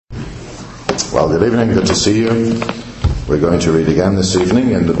Well, good evening, good to see you. We're going to read again this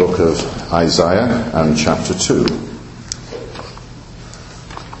evening in the book of Isaiah and chapter 2.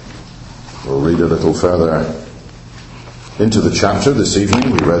 We'll read a little further into the chapter this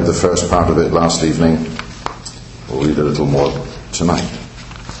evening. We read the first part of it last evening. We'll read a little more tonight.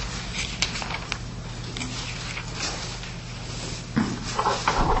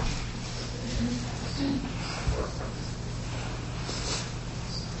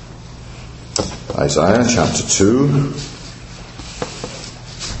 Isaiah chapter 2.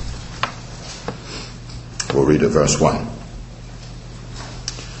 We'll read at verse 1.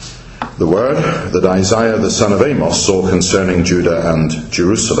 The word that Isaiah the son of Amos saw concerning Judah and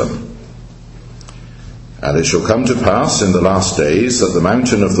Jerusalem. And it shall come to pass in the last days that the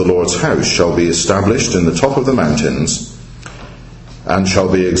mountain of the Lord's house shall be established in the top of the mountains, and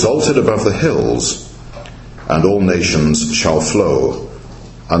shall be exalted above the hills, and all nations shall flow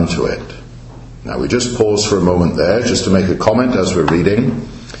unto it. Now we just pause for a moment there just to make a comment as we're reading.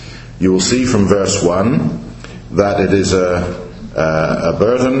 You will see from verse 1 that it is a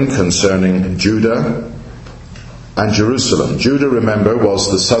burden concerning Judah and Jerusalem. Judah, remember,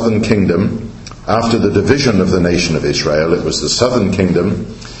 was the southern kingdom. After the division of the nation of Israel, it was the southern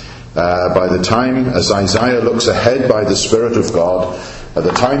kingdom. By the time, as Isaiah looks ahead by the Spirit of God, at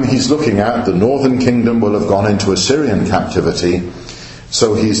the time he's looking at, the northern kingdom will have gone into Assyrian captivity.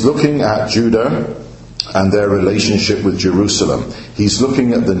 So he's looking at Judah and their relationship with Jerusalem. He's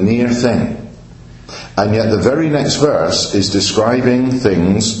looking at the near thing. And yet the very next verse is describing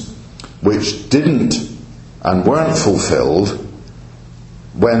things which didn't and weren't fulfilled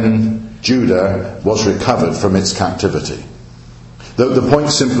when Judah was recovered from its captivity. The point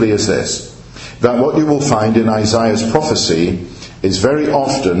simply is this, that what you will find in Isaiah's prophecy is very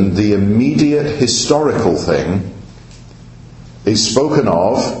often the immediate historical thing is spoken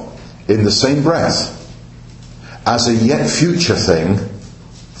of in the same breath as a yet future thing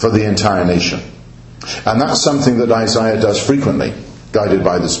for the entire nation. And that's something that Isaiah does frequently, guided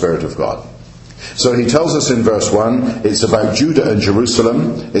by the Spirit of God. So he tells us in verse 1, it's about Judah and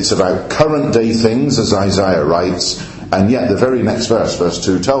Jerusalem, it's about current day things as Isaiah writes, and yet the very next verse, verse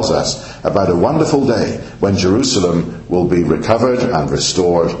 2, tells us about a wonderful day when Jerusalem will be recovered and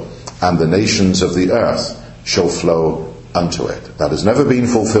restored, and the nations of the earth shall flow unto it. That has never been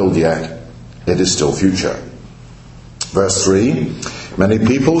fulfilled yet. It is still future. Verse 3, many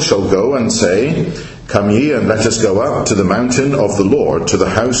people shall go and say, come ye and let us go up to the mountain of the Lord, to the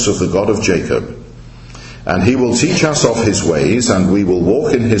house of the God of Jacob. And he will teach us of his ways, and we will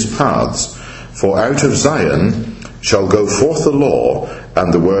walk in his paths. For out of Zion shall go forth the law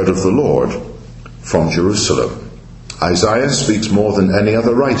and the word of the Lord from Jerusalem. Isaiah speaks more than any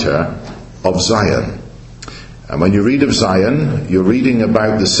other writer of Zion. And when you read of Zion, you're reading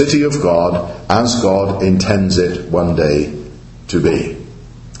about the city of God as God intends it one day to be.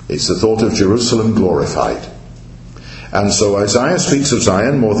 It's the thought of Jerusalem glorified. And so Isaiah speaks of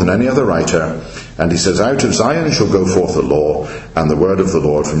Zion more than any other writer, and he says, out of Zion shall go forth the law and the word of the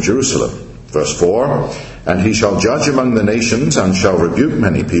Lord from Jerusalem. Verse 4, and he shall judge among the nations and shall rebuke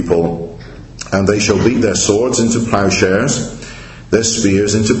many people, and they shall beat their swords into plowshares, their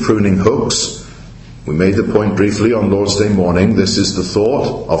spears into pruning hooks. We made the point briefly on Lord's Day morning. This is the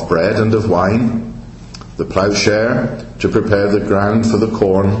thought of bread and of wine. The plowshare to prepare the ground for the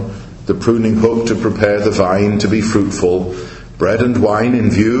corn. The pruning hook to prepare the vine to be fruitful. Bread and wine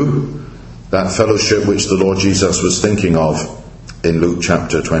in view. That fellowship which the Lord Jesus was thinking of in Luke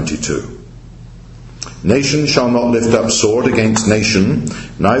chapter 22. Nation shall not lift up sword against nation,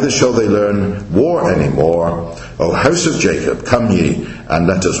 neither shall they learn war any more. O house of Jacob, come ye, and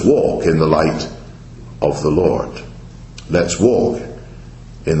let us walk in the light of the Lord. Let's walk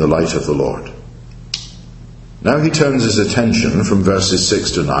in the light of the Lord. Now he turns his attention from verses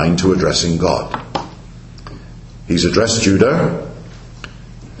 6 to 9 to addressing God. He's addressed Judah.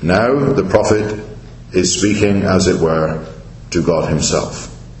 Now the prophet is speaking, as it were, to God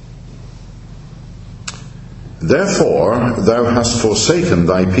himself. Therefore thou hast forsaken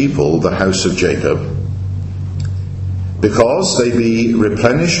thy people, the house of Jacob, because they be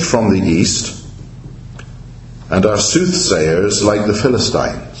replenished from the east, and are soothsayers like the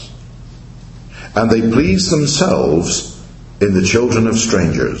Philistines. And they please themselves in the children of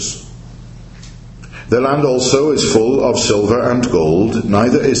strangers. Their land also is full of silver and gold,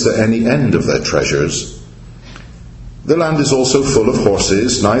 neither is there any end of their treasures. The land is also full of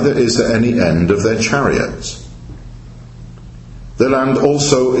horses, neither is there any end of their chariots. The land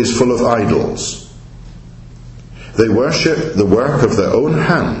also is full of idols. They worship the work of their own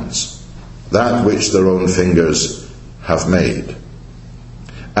hands, that which their own fingers have made.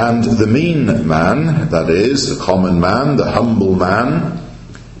 And the mean man, that is, the common man, the humble man,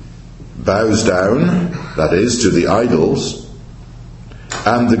 bows down, that is, to the idols.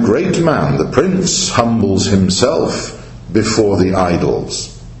 And the great man, the prince, humbles himself before the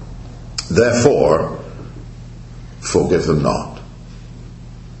idols. Therefore, forgive them not.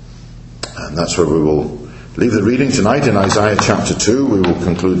 And that's where we will leave the reading tonight in Isaiah chapter 2. We will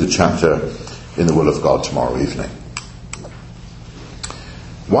conclude the chapter in the will of God tomorrow evening.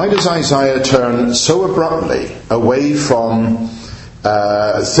 Why does Isaiah turn so abruptly away from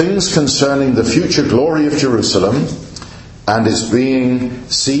things concerning the future glory of Jerusalem and is being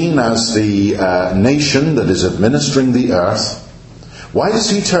seen as the nation that is administering the earth? Why does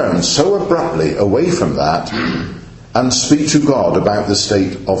he turn so abruptly away from that and speak to God about the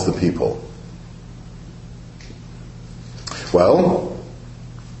state of the people? Well,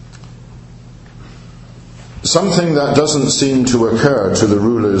 something that doesn't seem to occur to the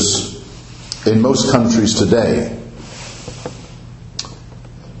rulers in most countries today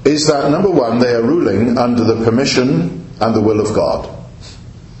is that, number one, they are ruling under the permission and the will of God.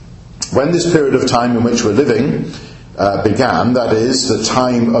 When this period of time in which we're living began, that is, the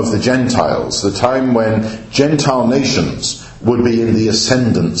time of the Gentiles, the time when Gentile nations would be in the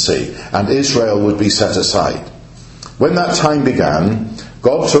ascendancy and Israel would be set aside. When that time began,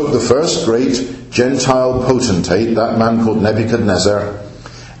 God took the first great Gentile potentate, that man called Nebuchadnezzar,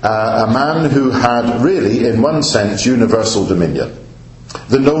 a man who had really, in one sense, universal dominion.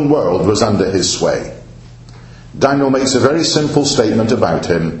 The known world was under his sway. Daniel makes a very simple statement about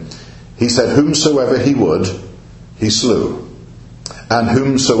him. He said, whomsoever he would, he slew, and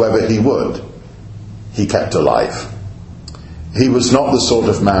whomsoever he would, he kept alive. He was not the sort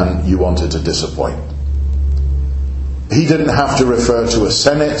of man you wanted to disappoint. He didn't have to refer to a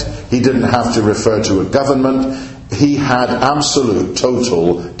senate. He didn't have to refer to a government. He had absolute,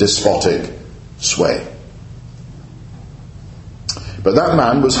 total, despotic sway. But that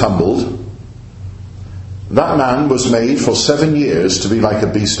man was humbled. That man was made for 7 years to be like a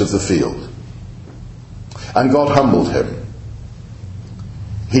beast of the field. And God humbled him.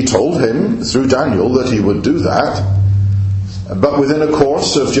 He told him, through Daniel, that he would do that. But within a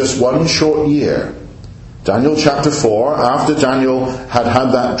course of just 1 short year, Daniel chapter 4, after Daniel had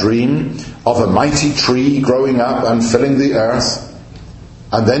had that dream of a mighty tree growing up and filling the earth,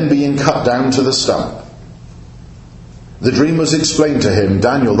 and then being cut down to the stump, the dream was explained to him.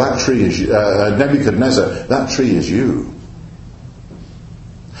 Daniel, that tree is Nebuchadnezzar, that tree is you.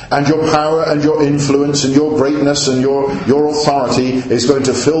 And your power and your influence and your greatness and your authority is going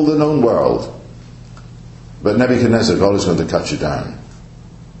to fill the known world. But Nebuchadnezzar, God is going to cut you down.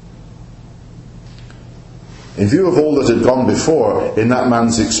 In view of all that had gone before in that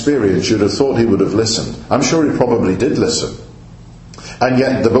man's experience, you'd have thought he would have listened. I'm sure he probably did listen. And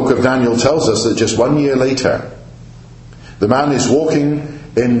yet the book of Daniel tells us that just 1 year later, the man is walking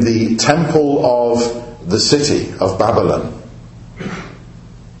in the temple of the city of Babylon.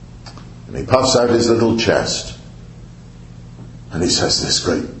 And he puffs out his little chest. And he says, this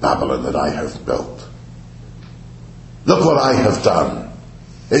great Babylon that I have built. Look what I have done.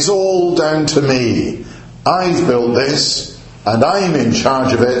 It's all down to me. I've built this, and I'm in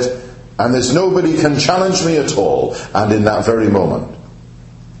charge of it, and there's nobody can challenge me at all. And in that very moment,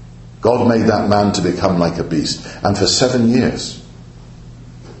 God made that man to become like a beast. And for 7 years,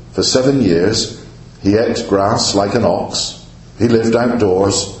 he ate grass like an ox. He lived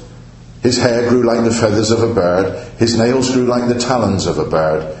outdoors. His hair grew like the feathers of a bird. His nails grew like the talons of a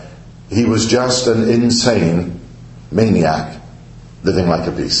bird. He was just an insane maniac living like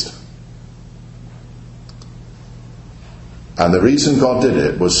a beast. And the reason God did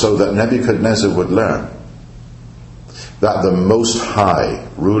it was so that Nebuchadnezzar would learn that the Most High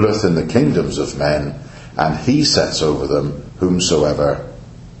ruleth in the kingdoms of men, and he sets over them whomsoever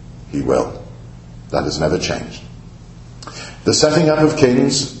he will. That has never changed. The setting up of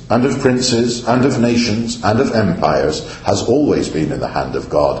kings and of princes and of nations and of empires has always been in the hand of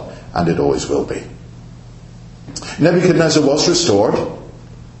God, and it always will be. Nebuchadnezzar was restored.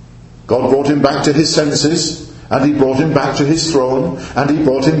 God brought him back to his senses, and he brought him back to his throne, and he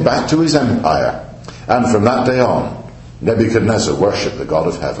brought him back to his empire. And from that day on, Nebuchadnezzar worshipped the God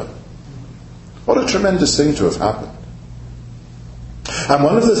of heaven. What a tremendous thing to have happened. And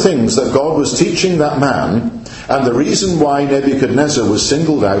one of the things that God was teaching that man, and the reason why Nebuchadnezzar was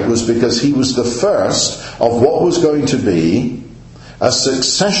singled out, was because he was the first of what was going to be a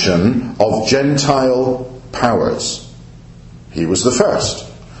succession of Gentile powers. He was the first.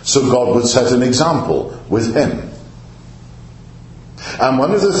 So God would set an example with him. And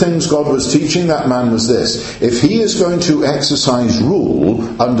one of the things God was teaching that man was this: if he is going to exercise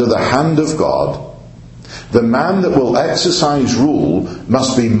rule under the hand of God, the man that will exercise rule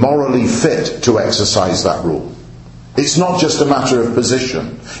must be morally fit to exercise that rule. It's not just a matter of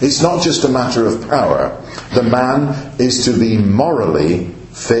position. It's not just a matter of power. The man is to be morally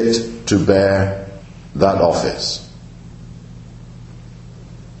fit to bear that office.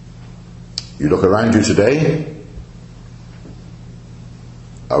 You look around you today,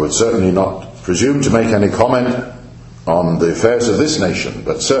 I would certainly not presume to make any comment on the affairs of this nation,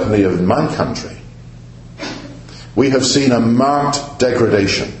 but certainly of my country. We have seen a marked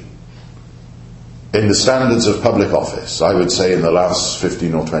degradation in the standards of public office, I would say, in the last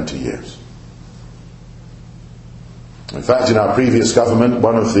 15 or 20 years. In fact, in our previous government,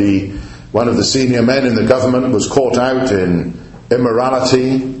 one of the senior men in the government was caught out in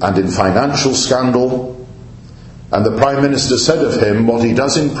immorality and in financial scandal, and the Prime Minister said of him, what he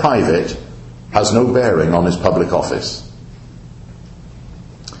does in private has no bearing on his public office.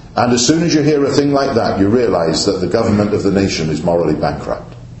 And as soon as you hear a thing like that, you realise that the government of the nation is morally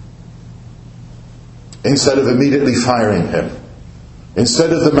bankrupt. Instead of immediately firing him,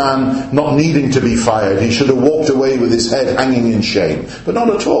 instead of the man not needing to be fired, he should have walked away with his head hanging in shame. But not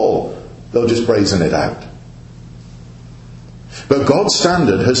at all. They'll just brazen it out. But God's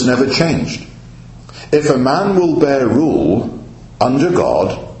standard has never changed. If a man will bear rule under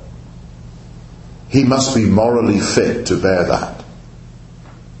God, he must be morally fit to bear that.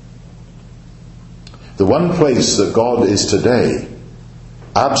 The one place that God is today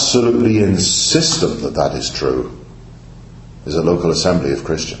absolutely insistent that that is true is a local assembly of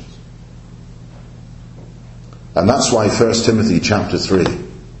Christians. And that's why 1 Timothy chapter 3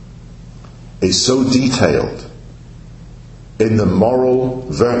 is so detailed in the moral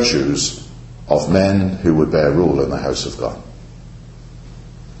virtues of men who would bear rule in the house of God.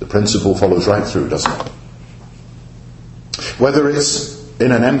 The principle follows right through, doesn't it? Whether it's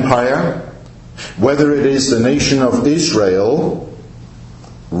in an empire, whether it is the nation of Israel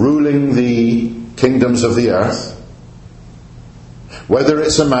ruling the kingdoms of the earth, whether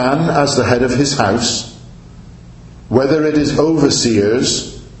it's a man as the head of his house, whether it is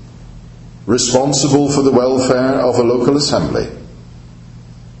overseers responsible for the welfare of a local assembly,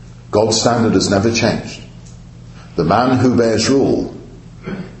 God's standard has never changed. The man who bears rule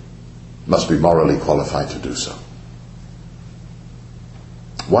must be morally qualified to do so.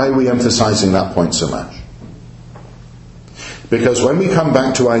 Why are we emphasizing that point so much? Because when we come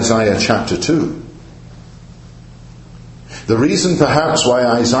back to Isaiah chapter 2, the reason perhaps why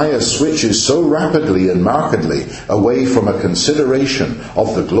Isaiah switches so rapidly and markedly away from a consideration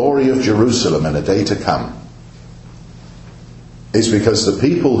of the glory of Jerusalem in a day to come is because the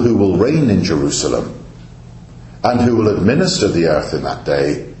people who will reign in Jerusalem and who will administer the earth in that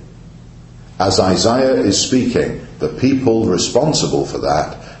day, as Isaiah is speaking, the people responsible for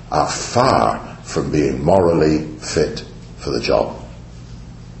that are far from being morally fit for the job.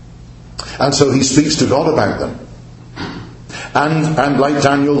 And so he speaks to God about them. And like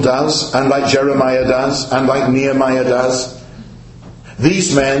Daniel does, and like Jeremiah does, and like Nehemiah does,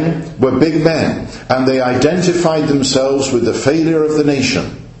 these men were big men, and they identified themselves with the failure of the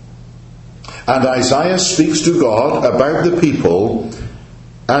nation. And Isaiah speaks to God about the people,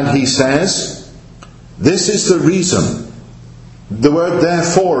 and he says, this is the reason. The word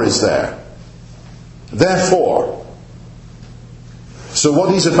therefore is there. Therefore. So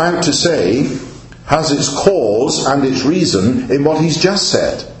what he's about to say has its cause and its reason in what he's just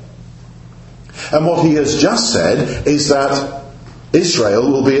said. And what he has just said is that Israel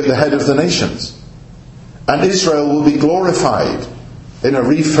will be at the head of the nations. And Israel will be glorified in a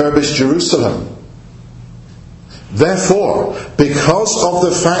refurbished Jerusalem. Therefore, because of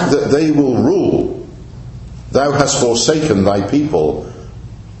the fact that they will rule, thou hast forsaken thy people,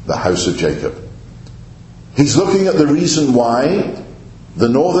 the house of Jacob. He's looking at the reason why the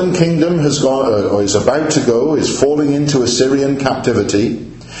northern kingdom has gone, or is about to go, is falling into Assyrian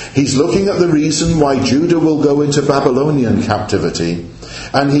captivity. He's looking at the reason why Judah will go into Babylonian captivity.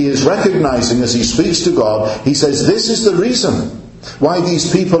 And he is recognizing, as he speaks to God, he says, this is the reason why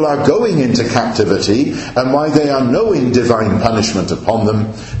these people are going into captivity and why they are knowing divine punishment upon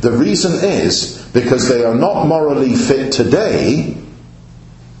them. The reason is because they are not morally fit today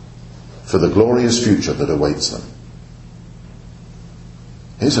for the glorious future that awaits them.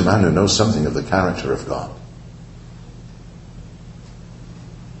 Here's a man who knows something of the character of God.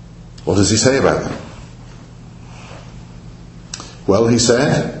 What does he say about them? Well, he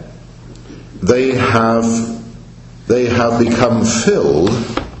said, they have become filled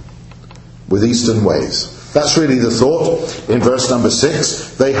with eastern ways. That's really the thought in verse number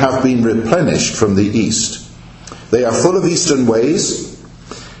 6. They have been replenished from the east. They are full of eastern ways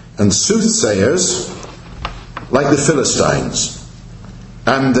and soothsayers like the Philistines.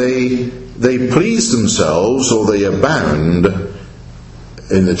 And they please themselves, or they abound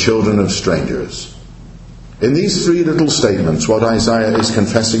in the children of strangers. In these three little statements, what Isaiah is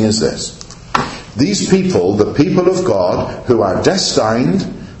confessing is this. These people, the people of God, who are destined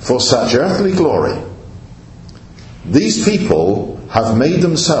for such earthly glory, these people have made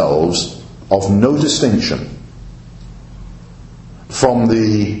themselves of no distinction from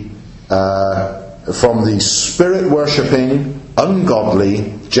the spirit-worshipping,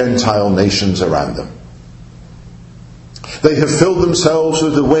 ungodly Gentile nations around them. They have filled themselves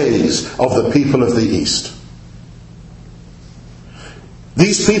with the ways of the people of the East.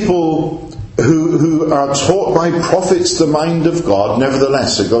 These people who are taught by prophets the mind of God,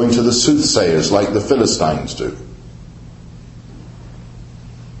 nevertheless are going to the soothsayers like the Philistines do.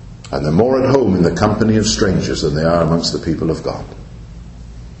 And they're more at home in the company of strangers than they are amongst the people of God.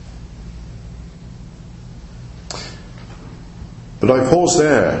 But I pause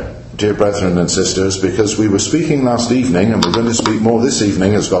there, dear brethren and sisters, because we were speaking last evening, and we're going to speak more this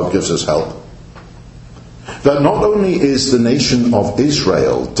evening as God gives us help, that not only is the nation of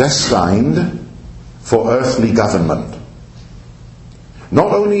Israel destined for earthly government,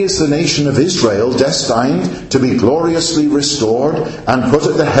 not only is the nation of Israel destined to be gloriously restored and put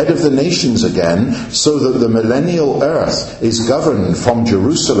at the head of the nations again, so that the millennial earth is governed from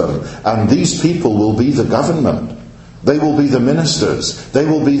Jerusalem, and these people will be the government. They will be the ministers. They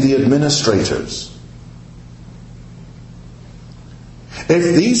will be the administrators.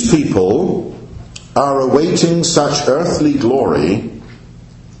 If these people are awaiting such earthly glory,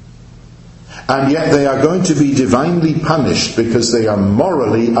 and yet they are going to be divinely punished because they are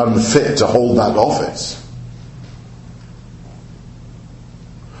morally unfit to hold that office,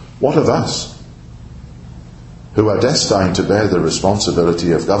 what of us, who are destined to bear the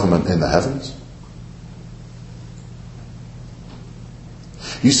responsibility of government in the heavens?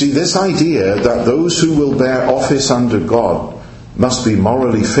 You see, this idea that those who will bear office under God must be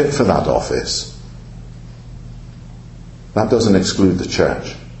morally fit for that office, that doesn't exclude the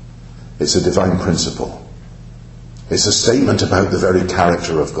church. It's a divine principle. It's a statement about the very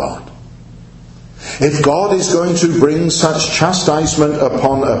character of God. If God is going to bring such chastisement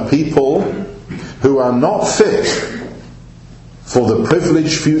upon a people who are not fit for the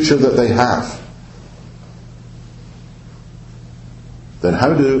privileged future that they have, then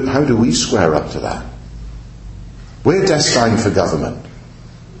how do we square up to that? We're destined for government.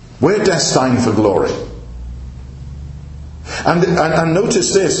 We're destined for glory. And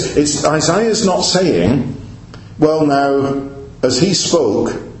notice this, Isaiah's not saying, well now, as he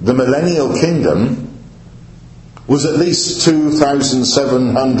spoke, the millennial kingdom was at least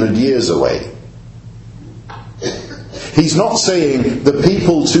 2,700 years away. He's not saying the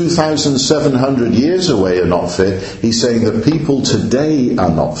people 2,700 years away are not fit. He's saying the people today are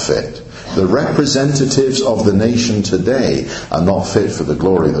not fit. The representatives of the nation today are not fit for the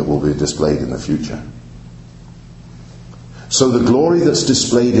glory that will be displayed in the future. So the glory that's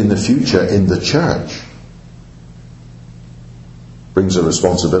displayed in the future in the church brings a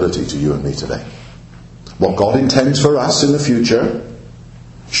responsibility to you and me today. What God intends for us in the future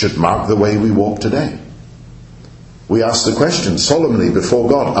should mark the way we walk today. We ask the question solemnly before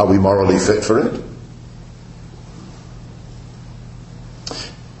God, are we morally fit for it?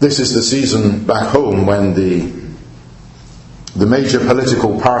 This is the season back home when the major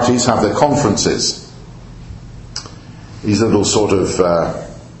political parties have their conferences. These little sort of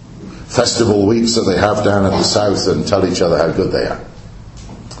festival weeks that they have down at the south and tell each other how good they are.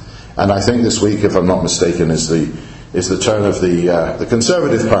 And I think this week, if I'm not mistaken, is the turn of the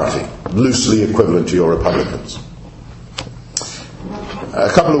Conservative Party, loosely equivalent to your Republicans. A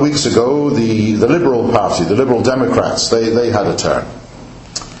couple of weeks ago, the Liberal Party, the Liberal Democrats, they had a turn.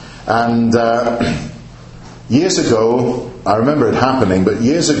 And years ago, I remember it happening, but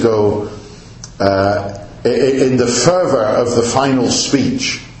years ago, in the fervour of the final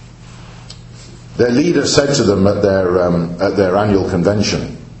speech, their leader said to them at their annual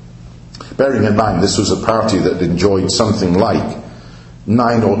convention, bearing in mind this was a party that enjoyed something like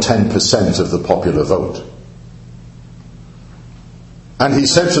 9 or 10% of the popular vote. And he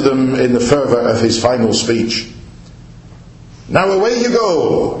said to them in the fervour of his final speech, now away you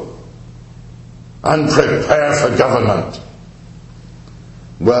go and prepare for government.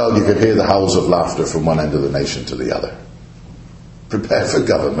 Well, you could hear the howls of laughter from one end of the nation to the other. Prepare for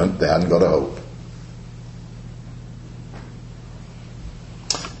government, they hadn't got a hope.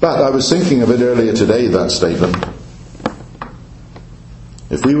 But I was thinking of it earlier today, that statement.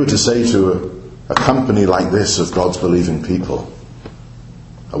 If we were to say to a company like this of God's believing people,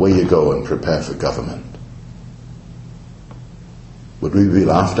 away you go and prepare for government, would we be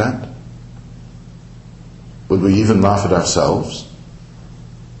laughed at? Would we even laugh at ourselves?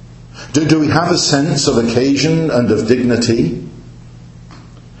 Do we have a sense of occasion and of dignity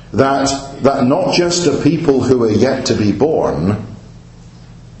that not just a people who are yet to be born,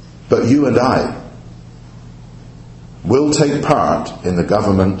 but you and I will take part in the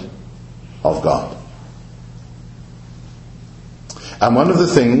government of God? And one of the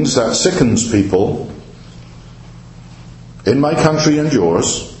things that sickens people in my country and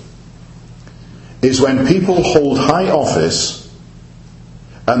yours is when people hold high office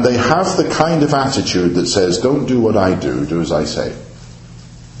and they have the kind of attitude that says, don't do what I do, do as I say.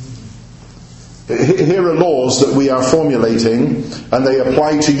 Here are laws that we are formulating and they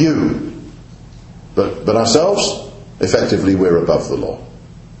apply to you. But ourselves, effectively we're above the law.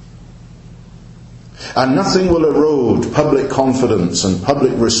 And nothing will erode public confidence and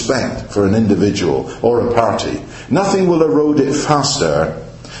public respect for an individual or a party. Nothing will erode it faster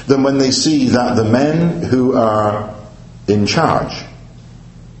than when they see that the men who are in charge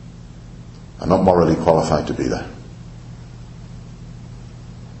are not morally qualified to be there.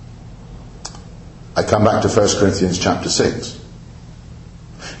 I come back to 1 Corinthians chapter 6.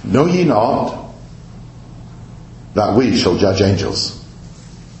 Know ye not that we shall judge angels?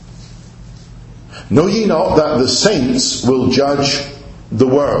 Know ye not that the saints will judge the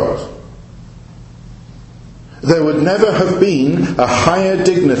world? There would never have been a higher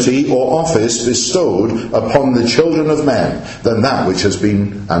dignity or office bestowed upon the children of men than that which has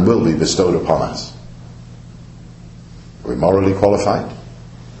been and will be bestowed upon us. Are we morally qualified?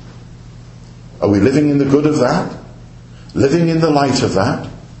 Are we living in the good of that? Living in the light of that?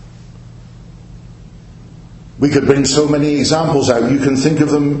 We could bring so many examples out. You can think of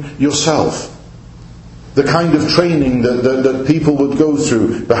them yourself. The kind of training that people would go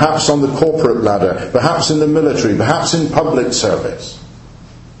through, perhaps on the corporate ladder, perhaps in the military, perhaps in public service.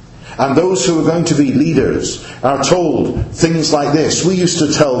 And those who are going to be leaders are told things like this. We used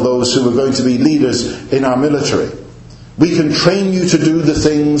to tell those who were going to be leaders in our military, we can train you to do the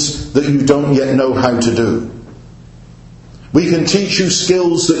things that you don't yet know how to do. We can teach you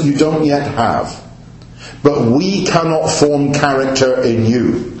skills that you don't yet have. But we cannot form character in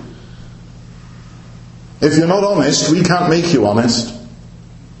you. If you're not honest, we can't make you honest.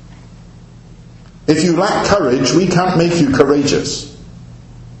 If you lack courage, we can't make you courageous.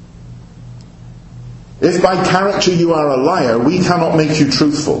 If by character you are a liar, we cannot make you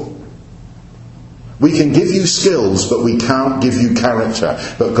truthful. We can give you skills, but we can't give you character.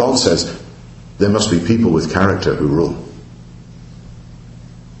 But God says, there must be people with character who rule.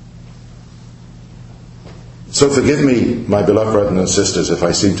 So forgive me, my beloved brothers and sisters, if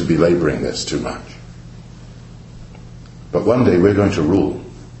I seem to be labouring this too much. But one day we're going to rule.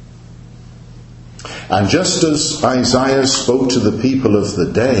 And just as Isaiah spoke to the people of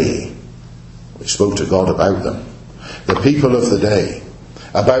the day, he spoke to God about them, the people of the day,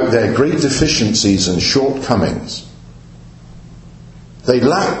 about their great deficiencies and shortcomings. They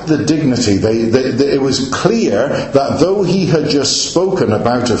lacked the dignity. It was clear that though he had just spoken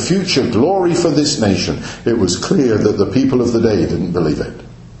about a future glory for this nation, it was clear that the people of the day didn't believe it.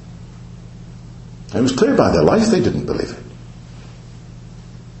 It was clear by their life they didn't believe it.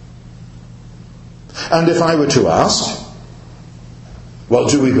 And if I were to ask, well,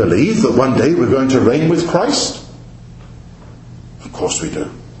 do we believe that one day we're going to reign with Christ? Of course we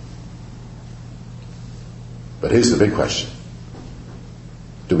do. But here's the big question.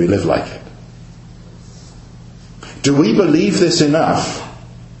 Do we live like it? Do we believe this enough?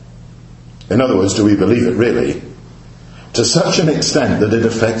 In other words, do we believe it really to such an extent that it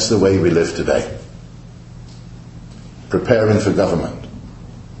affects the way we live today? Preparing for government.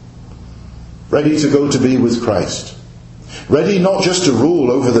 Ready to go to be with Christ. Ready not just to rule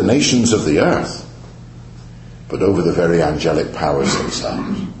over the nations of the earth, but over the very angelic powers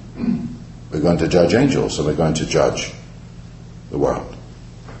themselves. We're going to judge angels, and we're going to judge the world.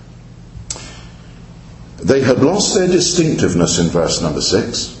 They had lost their distinctiveness in verse number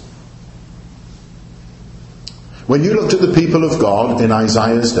 6. When you looked at the people of God in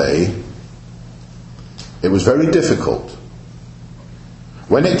Isaiah's day, it was very difficult.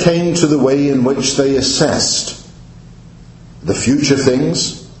 When it came to the way in which they assessed the future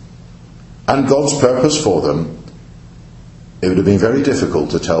things and God's purpose for them, it would have been very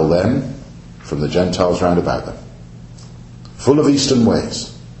difficult to tell them from the Gentiles round about them. Full of Eastern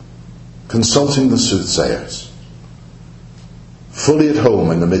ways, consulting the soothsayers, fully at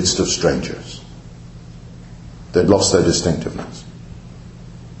home in the midst of strangers. They'd lost their distinctiveness.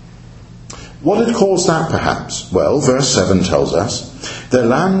 What had caused that, perhaps? Well, verse 7 tells us, their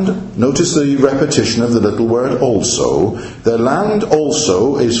land, notice the repetition of the little word also, their land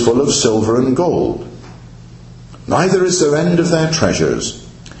also is full of silver and gold. Neither is there end of their treasures.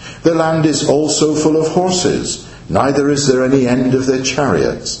 Their land is also full of horses, neither is there any end of their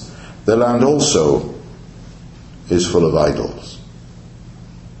chariots. Their land also is full of idols.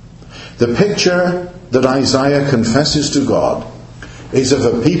 The picture that Isaiah confesses to God is of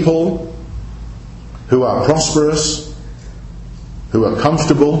a people who are prosperous, who are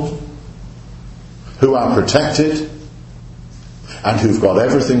comfortable, who are protected, and who've got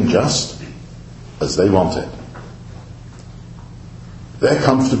everything just as they want it. They're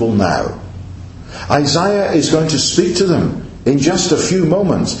comfortable now. Isaiah is going to speak to them in just a few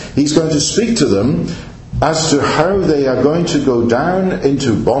moments. He's going to speak to them as to how they are going to go down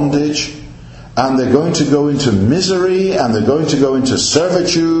into bondage, and they're going to go into misery, and they're going to go into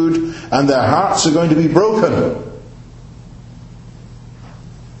servitude, and their hearts are going to be broken.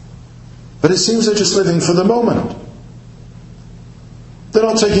 But it seems they're just living for the moment. They're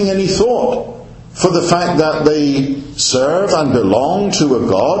not taking any thought for the fact that they serve and belong to a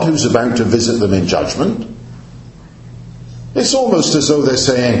God who's about to visit them in judgment. It's almost as though they're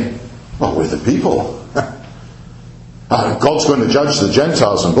saying, well, we're the people. God's going to judge the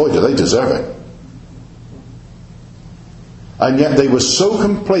Gentiles, and boy, do they deserve it. And yet they were so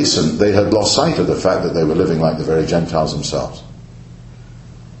complacent they had lost sight of the fact that they were living like the very Gentiles themselves.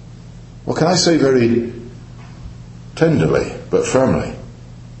 Well, can I say very tenderly but firmly,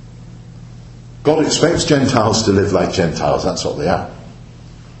 God expects Gentiles to live like Gentiles. That's what they are.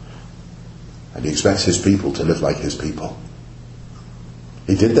 And He expects His people to live like His people.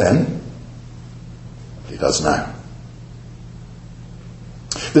 He did then. He does now.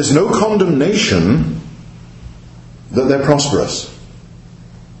 There's no condemnation that they're prosperous.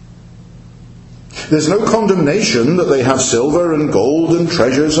 There's no condemnation that they have silver and gold and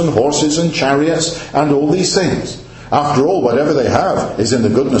treasures and horses and chariots and all these things. After all, whatever they have is in the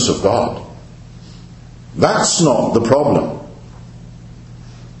goodness of God. That's not the problem.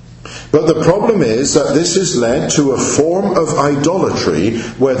 But the problem is that this has led to a form of idolatry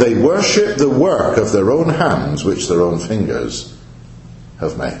where they worship the work of their own hands, which their own fingers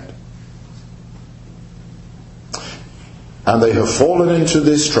have made. And they have fallen into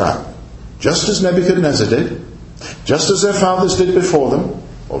this trap, just as Nebuchadnezzar did, just as their fathers did before them,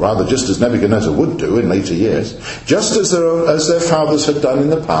 or rather just as Nebuchadnezzar would do in later years, just as their fathers had done in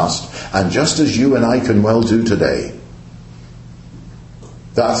the past, and just as you and I can well do today.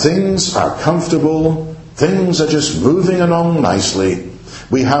 That things are comfortable, things are just moving along nicely.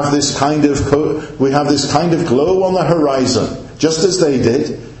 We have this kind of glow on the horizon, just as they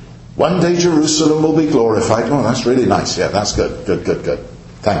did. One day Jerusalem will be glorified. Oh, that's really nice. Yeah, that's good. Good.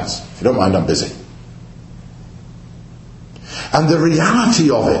 Thanks. If you don't mind, I'm busy. And the reality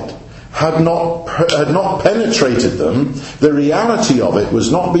of it had not penetrated them. The reality of it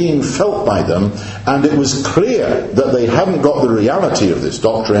was not being felt by them, and it was clear that they hadn't got the reality of this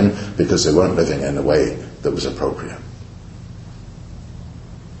doctrine because they weren't living in a way that was appropriate.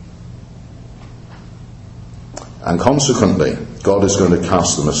 And consequently, God is going to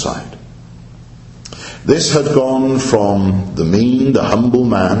cast them aside. This had gone from the mean, the humble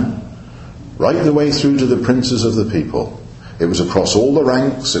man, right the way through to the princes of the people. It was across all the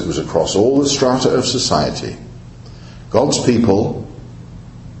ranks, it was across all the strata of society. God's people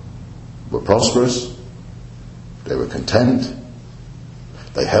were prosperous, they were content,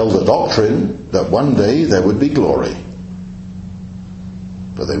 they held the doctrine that one day there would be glory.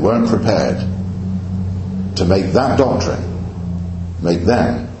 But they weren't prepared to make that doctrine, make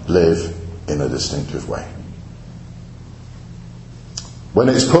them live in a distinctive way. When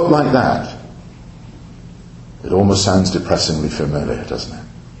it's put like that, it almost sounds depressingly familiar, doesn't it?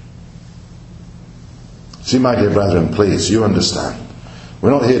 See, my dear brethren, please, you understand. We're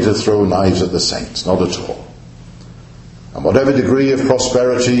not here to throw knives at the saints, not at all. And whatever degree of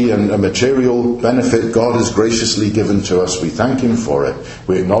prosperity and a material benefit God has graciously given to us, we thank Him for it.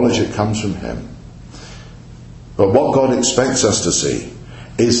 We acknowledge it comes from Him. But what God expects us to see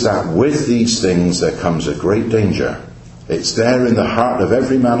is that with these things there comes a great danger. It's there in the heart of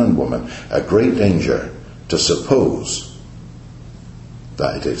every man and woman, a great danger to suppose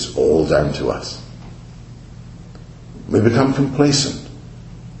that it is all down to us. We become complacent.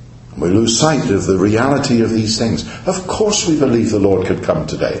 We lose sight of the reality of these things. Of course we believe the Lord could come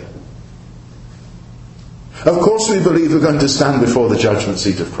today. Of course we believe we're going to stand before the judgment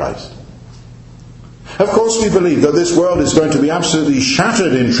seat of Christ. Of course we believe that this world is going to be absolutely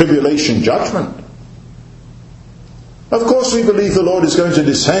shattered in tribulation judgment. Of course we believe the Lord is going to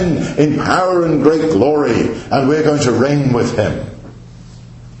descend in power and great glory, and we're going to reign with him.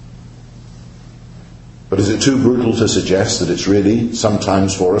 But is it too brutal to suggest that it's really,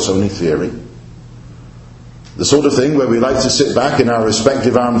 sometimes for us, only theory? The sort of thing where we like to sit back in our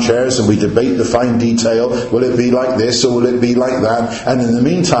respective armchairs and we debate the fine detail. Will it be like this or will it be like that? And in the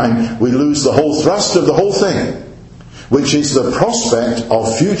meantime, we lose the whole thrust of the whole thing, which is the prospect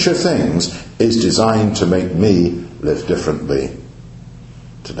of future things is designed to make me live differently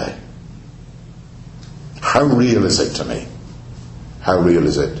today. How real is it to me? How real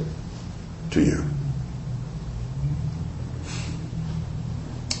is it to you?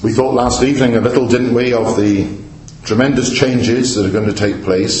 We thought last evening a little, didn't we, of the tremendous changes that are going to take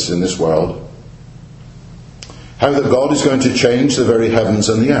place in this world. How that God is going to change the very heavens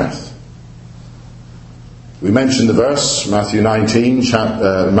and the earth. We mentioned the verse, Matthew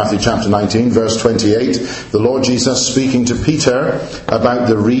chapter 19, verse 28, the Lord Jesus speaking to Peter about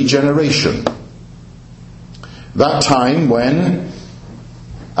the regeneration. That time when,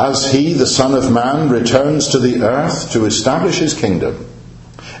 as he, the Son of Man, returns to the earth to establish his kingdom,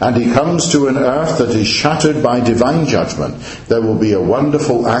 and he comes to an earth that is shattered by divine judgment, there will be a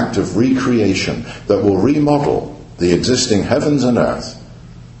wonderful act of recreation that will remodel the existing heavens and earth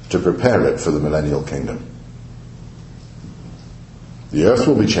to prepare it for the millennial kingdom. The earth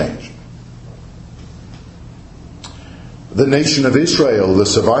will be changed. The nation of Israel, the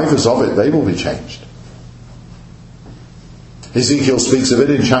survivors of it, they will be changed. Ezekiel speaks of it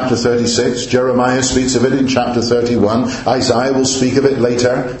in chapter 36. Jeremiah speaks of it in chapter 31. Isaiah will speak of it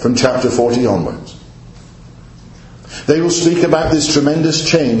later from chapter 40 onwards. They will speak about this tremendous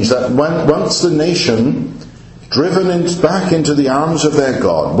change that once the nation, driven back into the arms of their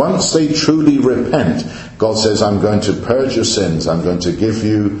God, once they truly repent, God says, I'm going to purge your sins. I'm going to give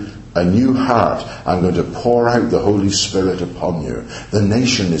you a new heart. I'm going to pour out the Holy Spirit upon you. The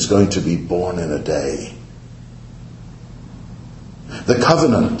nation is going to be born in a day. The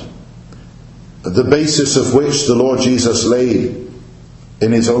covenant, the basis of which the Lord Jesus laid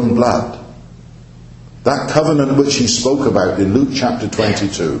in his own blood, that covenant which he spoke about in Luke chapter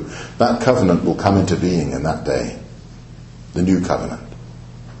 22, that covenant will come into being in that day. The new covenant.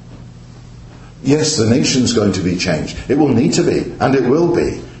 Yes, the nation's going to be changed. It will need to be, and it will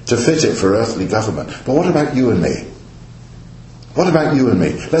be, to fit it for earthly government. But what about you and me? What about you and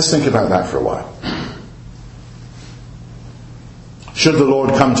me? Let's think about that for a while. Should the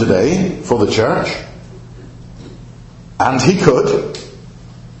Lord come today for the church, and he could,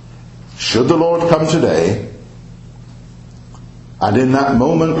 should the Lord come today, and in that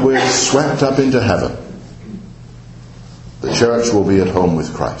moment we're swept up into heaven, the church will be at home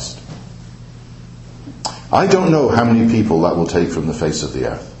with Christ. I don't know how many people that will take from the face of the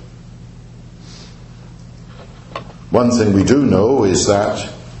earth. One thing we do know is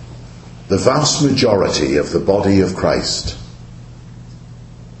that the vast majority of the body of Christ,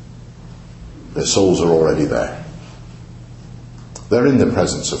 their souls are already there. They're in the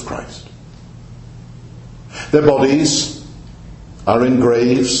presence of Christ. Their bodies are in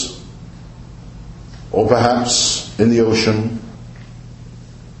graves, or perhaps in the ocean,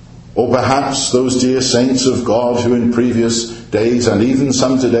 or perhaps those dear saints of God who in previous days, and even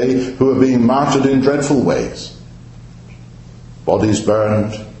some today, who are being martyred in dreadful ways. Bodies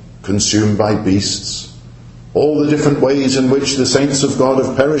burned, consumed by beasts, all the different ways in which the saints of God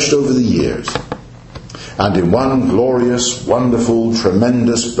have perished over the years. And in one glorious, wonderful,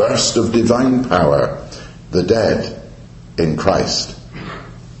 tremendous burst of divine power, the dead in Christ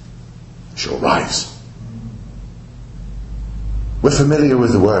shall rise. We're familiar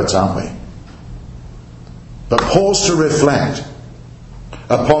with the words, aren't we? But pause to reflect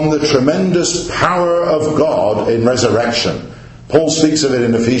upon the tremendous power of God in resurrection. Paul speaks of it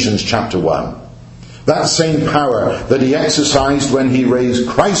in Ephesians chapter 1. That same power that he exercised when he raised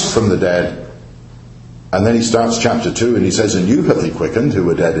Christ from the dead. And then he starts chapter 2 and he says, and you have he quickened who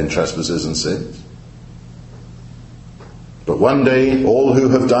were dead in trespasses and sins. But one day all who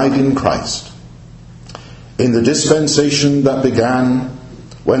have died in Christ, in the dispensation that began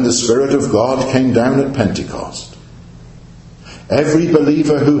when the Spirit of God came down at Pentecost, every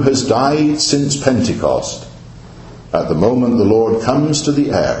believer who has died since Pentecost, at the moment the Lord comes to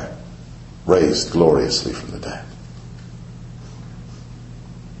the air, raised gloriously from the dead.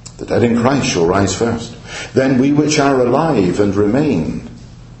 The dead in Christ shall rise first. Then we which are alive and remain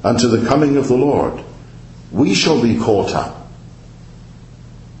unto the coming of the Lord, we shall be caught up.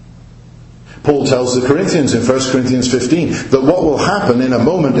 Paul tells the Corinthians in 1 Corinthians 15 that what will happen in a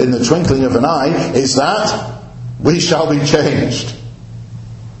moment, in the twinkling of an eye, is that we shall be changed.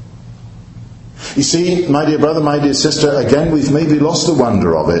 You see, my dear brother, my dear sister, again we've maybe lost the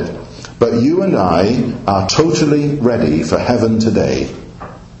wonder of it, but you and I are totally ready for heaven today,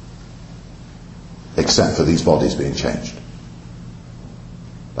 except for these bodies being changed.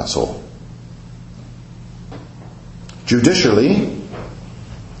 That's all. Judicially,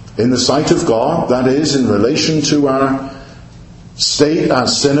 in the sight of God, that is, in relation to our state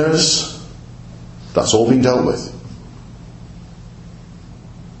as sinners, that's all been dealt with.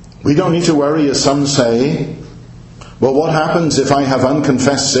 We don't need to worry, as some say, well, what happens if I have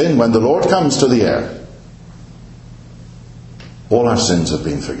unconfessed sin when the Lord comes to the air? All our sins have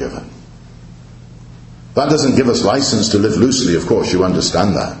been forgiven. That doesn't give us license to live loosely, of course, you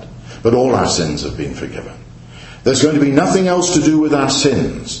understand that. But all our sins have been forgiven. There's going to be nothing else to do with our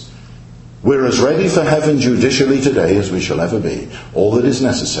sins. We're as ready for heaven judicially today as we shall ever be. All that is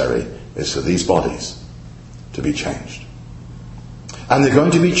necessary is for these bodies to be changed. And they're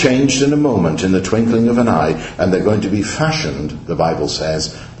going to be changed in a moment, in the twinkling of an eye, and they're going to be fashioned, the Bible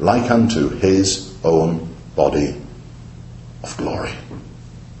says, like unto his own body of glory.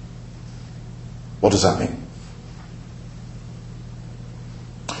 What does that mean?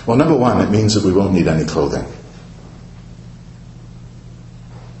 Well, number one, it means that we won't need any clothing.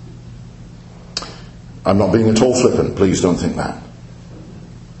 I'm not being at all flippant, please don't think that.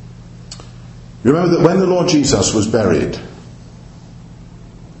 You remember that when the Lord Jesus was buried,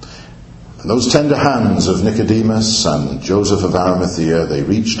 and those tender hands of Nicodemus and Joseph of Arimathea, they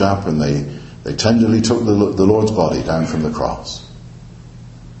reached up and they tenderly took the Lord's body down from the cross.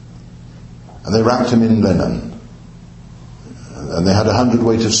 And they wrapped him in linen. And they had 100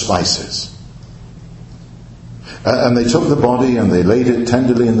 weight of spices. And they took the body and they laid it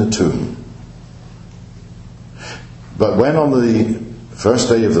tenderly in the tomb. But when on the first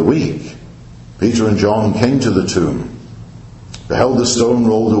day of the week, Peter and John came to the tomb, beheld the stone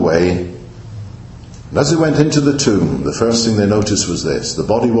rolled away, and as they went into the tomb, the first thing they noticed was this: the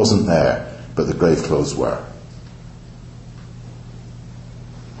body wasn't there, but the grave clothes were.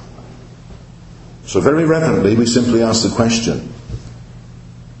 So very reverently, we simply ask the question,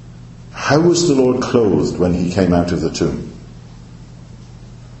 how was the Lord clothed when he came out of the tomb?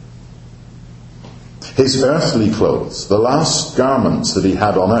 His earthly clothes, the last garments that he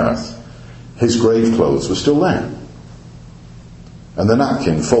had on earth, his grave clothes were still there. And the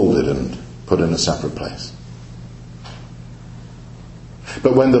napkin folded and put in a separate place.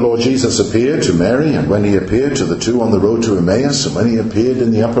 But when the Lord Jesus appeared to Mary, and when he appeared to the two on the road to Emmaus, and when he appeared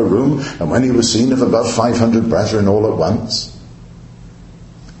in the upper room, and when he was seen of above 500 brethren all at once,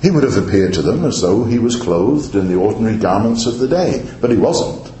 he would have appeared to them as though he was clothed in the ordinary garments of the day. But he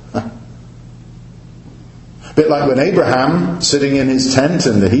wasn't. A bit like when Abraham, sitting in his tent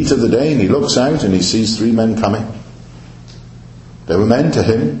in the heat of the day, and he looks out and he sees 3 men coming. They were men to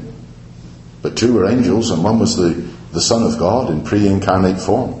him, but 2 were angels, and one was the Son of God in pre-incarnate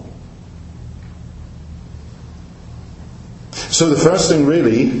form. So the first thing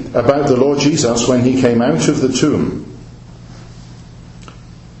really about the Lord Jesus when he came out of the tomb,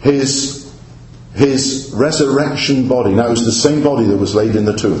 his resurrection body. Now it was the same body that was laid in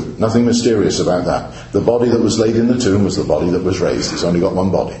the tomb. Nothing mysterious about that. The body that was laid in the tomb was the body that was raised. He's only got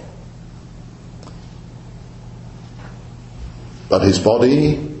one body. But his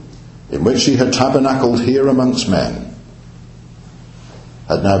body, in which he had tabernacled here amongst men,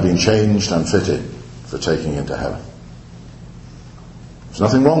 had now been changed and fitted for taking into heaven. There's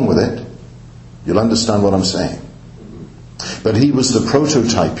nothing wrong with it. You'll understand what I'm saying. But he was the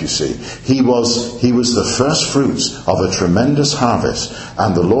prototype, you see. He was the first fruits of a tremendous harvest,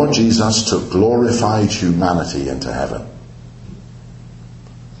 and the Lord Jesus took glorified humanity into heaven.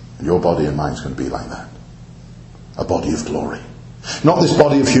 And your body and mine is going to be like that. A body of glory. Not this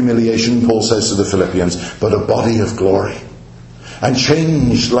body of humiliation, Paul says to the Philippians, but a body of glory. And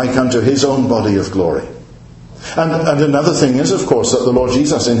changed like unto his own body of glory. And another thing is, of course, that the Lord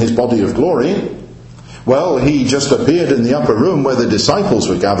Jesus in his body of glory, well, he just appeared in the upper room where the disciples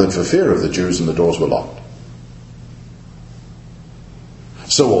were gathered for fear of the Jews and the doors were locked.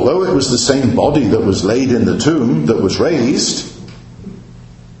 So although it was the same body that was laid in the tomb that was raised,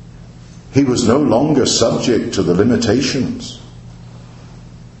 he was no longer subject to the limitations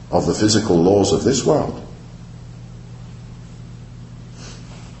of the physical laws of this world.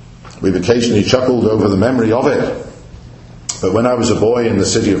 We've occasionally chuckled over the memory of it. But when I was a boy in the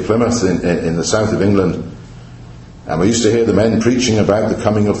city of Plymouth in the south of England, and we used to hear the men preaching about the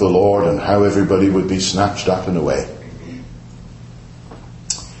coming of the Lord and how everybody would be snatched up and away.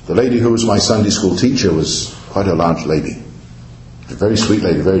 The lady who was my Sunday school teacher was quite a large lady. A very sweet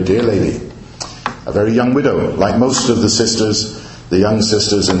lady, a very dear lady. A very young widow. Like most of the sisters, the young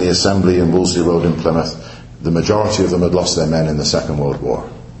sisters in the assembly in Wolseley Road in Plymouth, the majority of them had lost their men in the Second World War.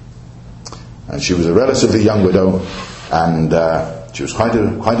 And she was a relatively young widow, and she was quite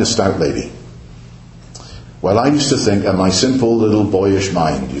a stout lady. Well, I used to think, and my simple little boyish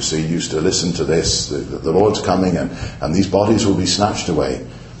mind, you see, used to listen to this, the Lord's coming and these bodies will be snatched away.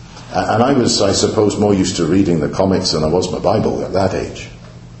 And I was, I suppose, more used to reading the comics than I was my Bible at that age.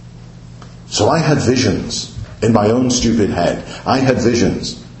 So I had visions in my own stupid head. I had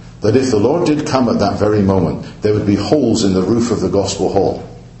visions that if the Lord did come at that very moment, there would be holes in the roof of the gospel hall.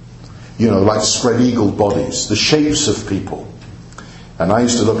 You know, like spread-eagled bodies, the shapes of people. And I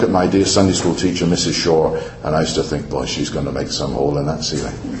used to look at my dear Sunday school teacher, Mrs. Shaw, and I used to think, boy, she's going to make some hole in that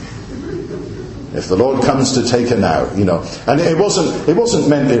ceiling. If the Lord comes to take her now, you know. And it wasn't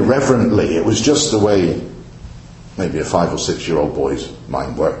meant irreverently. It was just the way maybe a 5 or 6 year old boy's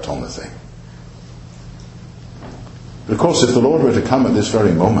mind worked on the thing. But of course, if the Lord were to come at this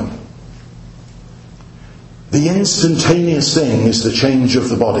very moment, the instantaneous thing is the change of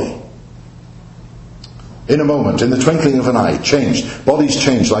the body. In a moment, in the twinkling of an eye, changed. Bodies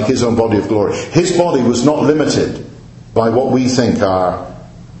changed like his own body of glory. His body was not limited by what we think are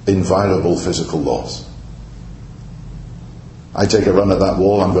inviolable physical laws. I take a run at that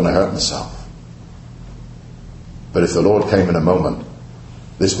wall, I'm going to hurt myself. But if the Lord came in a moment,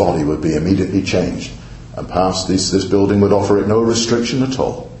 this body would be immediately changed, and past this building would offer it no restriction at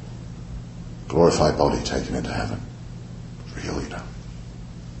all. Glorified body taken into heaven. Real, you know.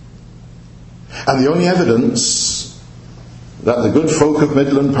 And the only evidence that the good folk of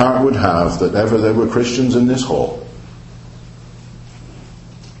Midland Park would have that ever there were Christians in this hall,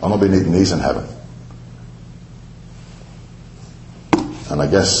 I'll not be needing these in heaven. And I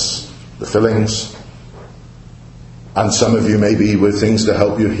guess the fillings, and some of you maybe with things to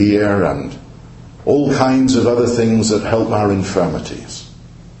help you hear, and all kinds of other things that help our infirmities,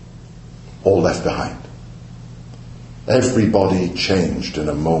 all left behind. Everybody changed in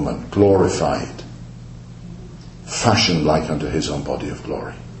a moment, glorified, fashioned like unto his own body of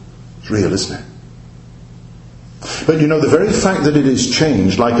glory. It's real, isn't it? But you know, the very fact that it is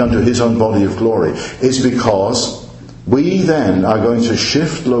changed like unto his own body of glory is because we then are going to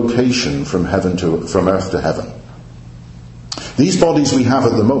shift location from earth to heaven. These bodies we have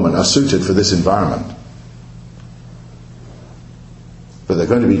at the moment are suited for this environment. But they're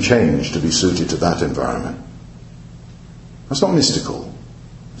going to be changed to be suited to that environment. That's not mystical.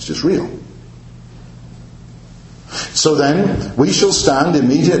 It's just real. So then, we shall stand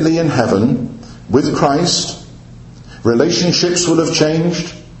immediately in heaven with Christ. Relationships will have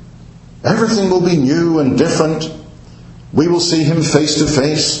changed. Everything will be new and different. We will see him face to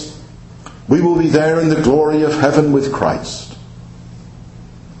face. We will be there in the glory of heaven with Christ.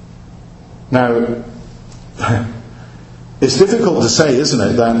 Now, it's difficult to say, isn't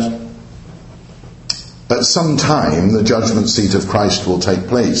it, that at some time the judgment seat of Christ will take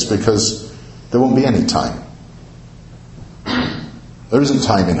place, because there won't be any time. There isn't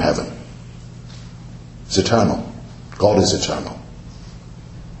time in heaven. It's eternal. God is eternal.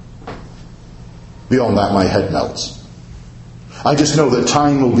 Beyond that, my head melts. I just know that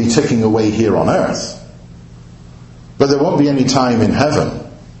time will be ticking away here on earth, but there won't be any time in heaven.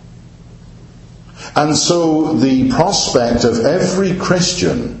 And so the prospect of every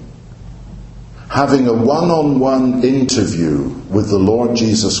Christian having a one-on-one interview with the Lord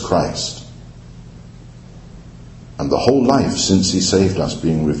Jesus Christ, and the whole life since he saved us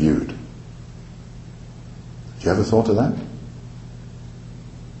being reviewed. Have you ever thought of that?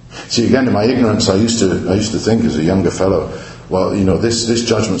 See, again, in my ignorance, I used to think as a younger fellow, well, you know, this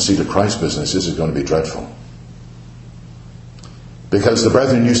judgment seat of Christ business, this is going to be dreadful. Because the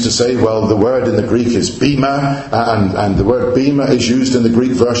brethren used to say, well, the word in the Greek is bema, and the word bema is used in the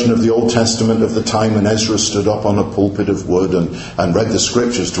Greek version of the Old Testament of the time when Ezra stood up on a pulpit of wood and read the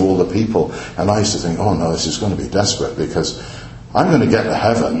scriptures to all the people. And I used to think, oh no, this is going to be desperate, because I'm going to get to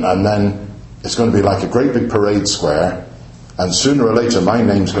heaven, and then it's going to be like a great big parade square, and sooner or later my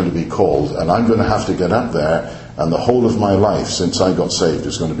name's going to be called, and I'm going to have to get up there, and the whole of my life since I got saved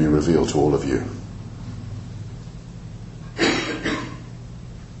is going to be revealed to all of you.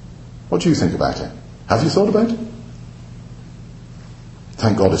 What do you think about it? Have you thought about it?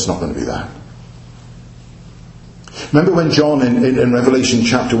 Thank God it's not going to be that. Remember when John in Revelation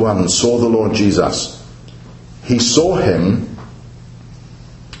chapter 1 saw the Lord Jesus? He saw him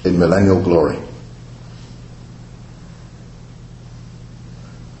in millennial glory.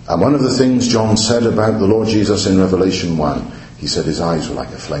 And one of the things John said about the Lord Jesus in Revelation 1, He said his eyes were like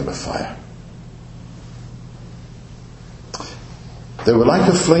a flame of fire. They were like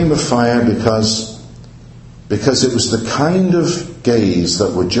a flame of fire because it was the kind of gaze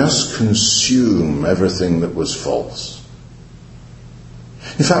that would just consume everything that was false.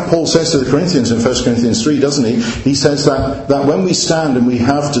 In fact, Paul says to the Corinthians in 1 Corinthians 3, doesn't he? He says that when we stand, and we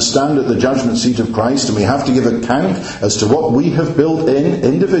have to stand at the judgment seat of Christ, and we have to give account as to what we have built in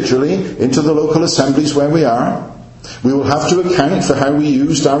individually into the local assemblies where we are, we will have to account for how we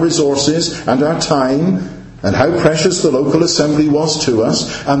used our resources and our time, and how precious the local assembly was to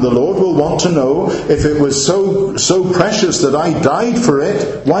us. And the Lord will want to know, if it was so precious that I died for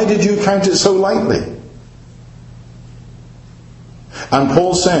it, why did you count it so lightly? And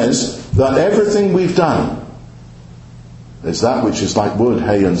Paul says that everything we've done is that which is like wood,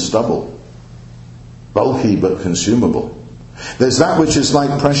 hay and stubble, bulky but consumable. There's that which is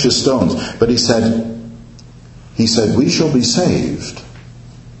like precious stones. But he said, we shall be saved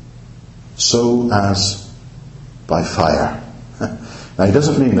so as by fire. Now, he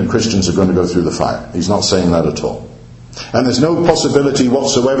doesn't mean that Christians are going to go through the fire. He's not saying that at all. And there's no possibility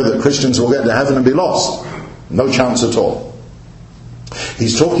whatsoever that Christians will get to heaven and be lost. No chance at all.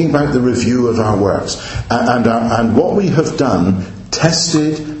 He's talking about the review of our works and what we have done,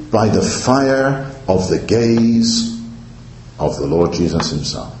 tested by the fire of the gaze of the Lord Jesus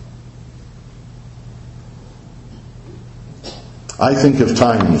himself. I think of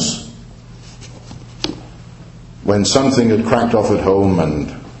times when something had cracked off at home,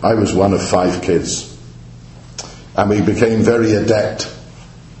 and I was one of 5 kids, and we became very adept,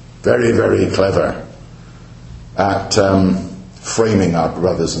 very, very clever at framing our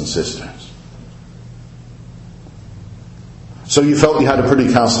brothers and sisters. So you felt you had a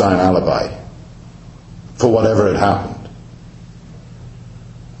pretty cast iron alibi for whatever had happened.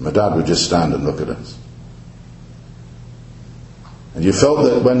 My dad would just stand and look at us. And you felt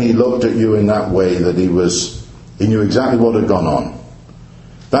that when he looked at you in that way, that he knew exactly what had gone on.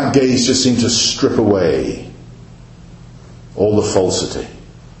 That gaze just seemed to strip away all the falsity.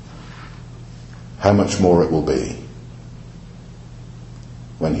 How much more it will be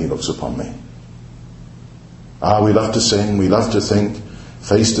when he looks upon me. We love to sing, we love to think,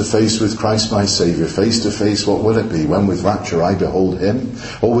 face to face with Christ my Saviour, face to face, what will it be when with rapture I behold him?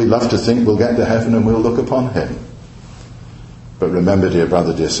 Or we love to think we'll get to heaven and we'll look upon him. But remember, dear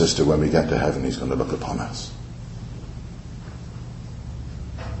brother, dear sister, when we get to heaven, he's going to look upon us.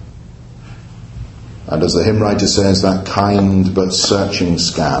 And as the hymn writer says, that kind but searching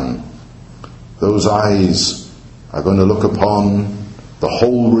scan, those eyes are going to look upon the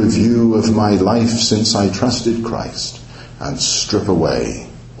whole review of my life since I trusted Christ and strip away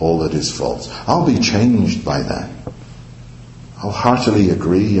all that is false. I'll be changed by then. I'll heartily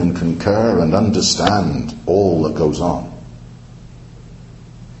agree and concur and understand all that goes on.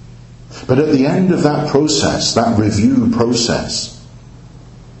 But at the end of that process, that review process,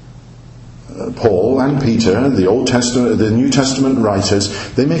 Paul and Peter, the Old Testament, the New Testament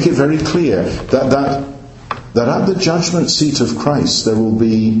writers, they make it very clear that at the judgment seat of Christ there will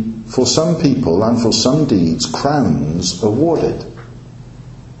be, for some people and for some deeds, crowns awarded.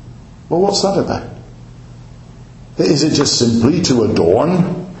 Well, what's that about? Is it just simply to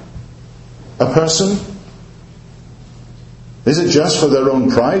adorn a person? Is it just for their own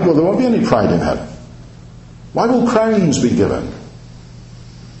pride? Well, there won't be any pride in heaven. Why will crowns be given?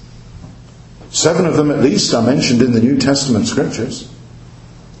 7 of them at least are mentioned in the New Testament scriptures.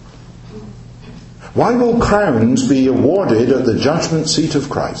 Why will crowns be awarded at the judgment seat of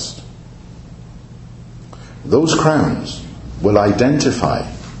Christ? Those crowns will identify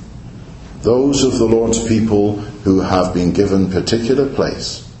those of the Lord's people who have been given particular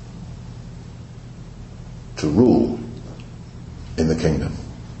place to rule in the kingdom.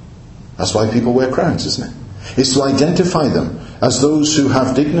 That's why people wear crowns, isn't it? It's to identify them as those who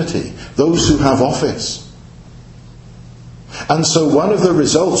have dignity, those who have office. And so one of the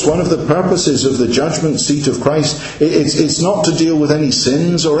results, one of the purposes of the judgment seat of Christ, it's not to deal with any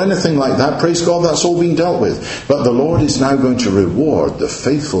sins or anything like that. Praise God, that's all been dealt with. But the Lord is now going to reward the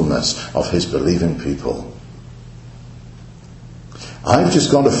faithfulness of his believing people. I've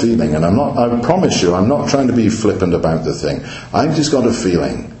just got a feeling, and I promise you, I'm not trying to be flippant about the thing. I've just got a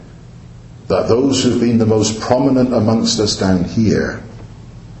feeling that those who've been the most prominent amongst us down here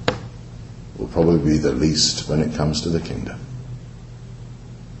will probably be the least when it comes to the kingdom.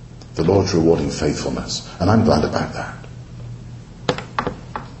 The Lord's rewarding faithfulness, and I'm glad about that.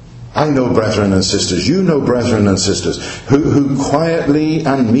 I know brethren and sisters, you know brethren and sisters, who quietly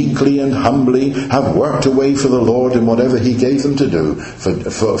and meekly and humbly have worked away for the Lord in whatever he gave them to do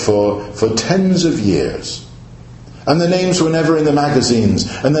for tens of years. And the names were never in the magazines.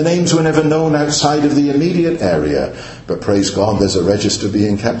 And the names were never known outside of the immediate area. But praise God, there's a register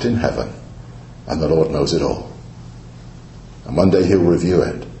being kept in heaven. And the Lord knows it all. And one day he'll review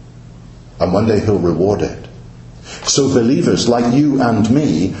it. And one day he'll reward it. So believers like you and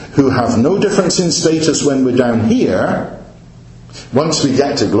me, who have no difference in status when we're down here, once we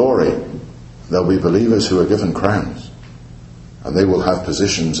get to glory, there'll be believers who are given crowns. And they will have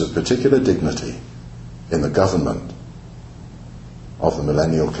positions of particular dignity in the government of the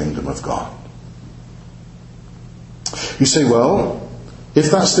millennial kingdom of God. You say, well,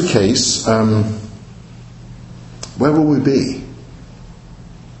 if that's the case, where will we be?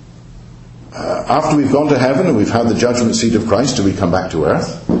 After we've gone to heaven and we've had the judgment seat of Christ, do we come back to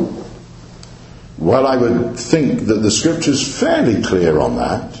earth? Well, I would think that the Scripture's fairly clear on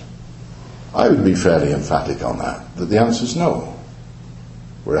that. I would be fairly emphatic on that the answer is no.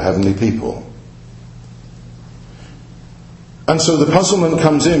 We're a heavenly people. And so the puzzlement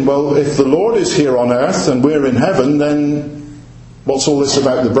comes in, well, if the Lord is here on earth and we're in heaven, then what's all this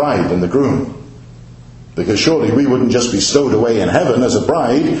about the bride and the groom? Because surely we wouldn't just be stowed away in heaven as a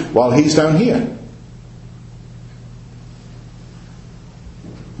bride while he's down here.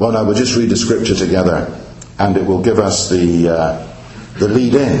 Well, now we'll just read the Scripture together, and it will give us the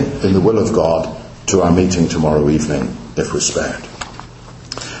lead in the will of God to our meeting tomorrow evening, if we're spared.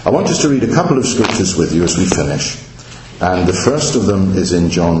 I want us to read a couple of Scriptures with you as we finish. And the first of them is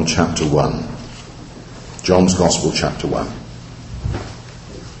in John chapter 1. John's Gospel chapter 1.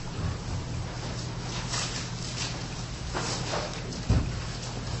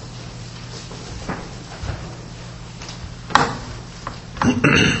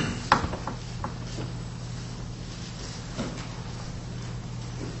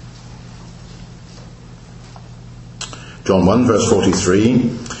 John 1 verse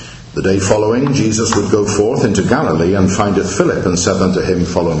 43. The day following, Jesus would go forth into Galilee, and findeth Philip, and said unto him,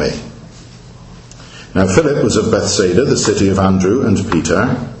 Follow me. Now Philip was of Bethsaida, the city of Andrew and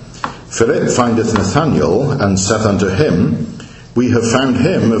Peter. Philip findeth Nathanael, and saith unto him, We have found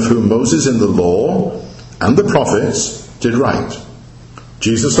him of whom Moses in the law and the prophets did write,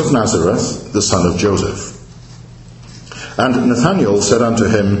 Jesus of Nazareth, the son of Joseph. And Nathanael said unto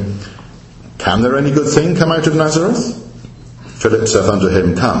him, Can there any good thing come out of Nazareth? Philip saith unto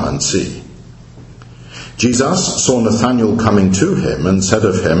him, Come and see. Jesus saw Nathanael coming to him, and said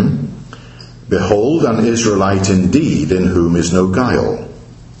of him, Behold, an Israelite indeed, in whom is no guile.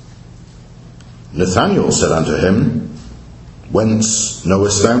 Nathanael said unto him, Whence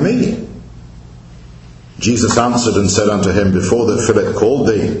knowest thou me? Jesus answered and said unto him, Before that Philip called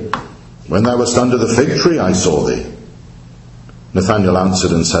thee, when thou wast under the fig tree, I saw thee. Nathanael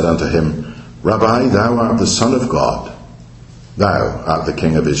answered and said unto him, Rabbi, thou art the Son of God. Thou art the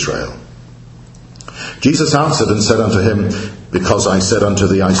King of Israel. Jesus answered and said unto him, Because I said unto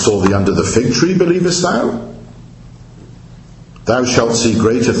thee, I saw thee under the fig tree, believest thou? Thou shalt see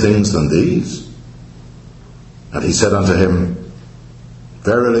greater things than these. And he said unto him,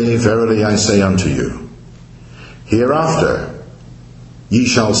 Verily, verily, I say unto you, hereafter ye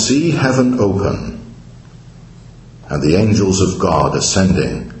shall see heaven open, and the angels of God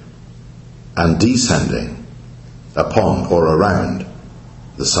ascending and descending upon or around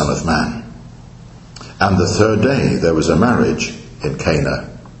the Son of Man. And the third day there was a marriage in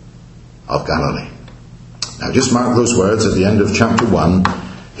Cana of Galilee. Now just mark those words at the end of chapter 1.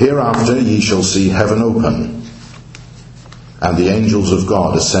 Hereafter ye shall see heaven open, and the angels of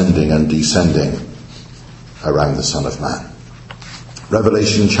God ascending and descending around the Son of Man.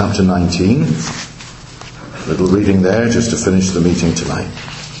 Revelation chapter 19. Little reading there just to finish the meeting tonight.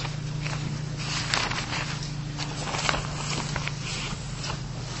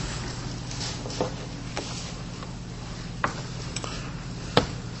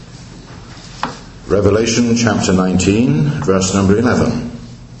 Revelation chapter 19, verse number 11.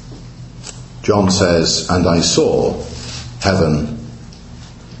 John says, And I saw heaven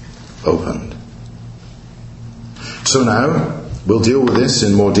opened. So now, we'll deal with this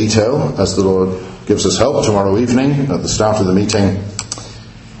in more detail as the Lord gives us help tomorrow evening at the start of the meeting.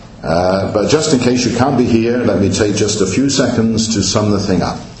 But just in case you can't be here, let me take just a few seconds to sum the thing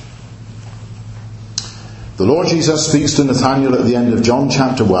up. The Lord Jesus speaks to Nathanael at the end of John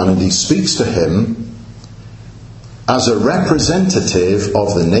chapter 1, and he speaks to him as a representative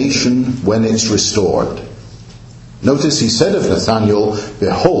of the nation when it's restored. Notice he said of Nathanael,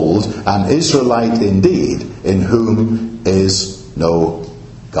 Behold, an Israelite indeed, in whom is no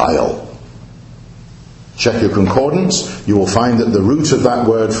guile. Check your concordance. You will find that the root of that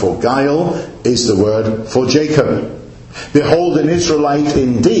word for guile is the word for Jacob. Behold, an Israelite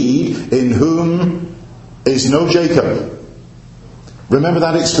indeed, in whom is no Jacob. Remember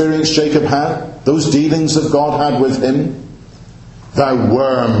that experience Jacob had? Those dealings that God had with him? Thou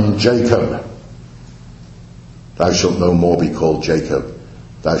worm, Jacob. Thou shalt no more be called Jacob.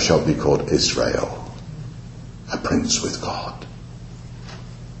 Thou shalt be called Israel, a prince with God.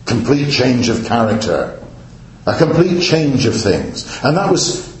 Complete change of character. A complete change of things. And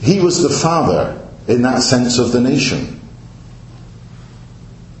he was the father, in that sense, of the nation.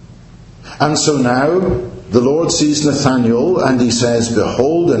 And so now, the Lord sees Nathanael and he says,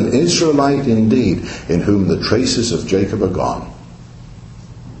 behold, an Israelite indeed, in whom the traces of Jacob are gone.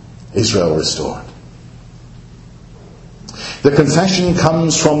 Israel restored. The confession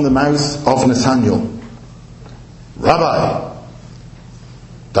comes from the mouth of Nathanael. Rabbi,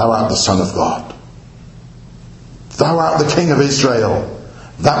 thou art the Son of God. Thou art the King of Israel.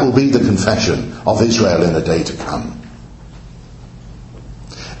 That will be the confession of Israel in the day to come.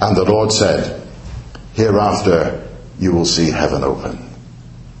 And the Lord said, hereafter you will see heaven open.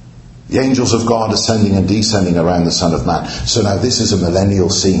 The angels of God ascending and descending around the Son of Man. So now this is a millennial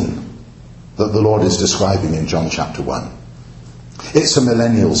scene that the Lord is describing in John chapter 1. It's a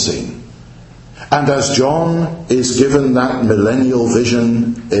millennial scene. And as John is given that millennial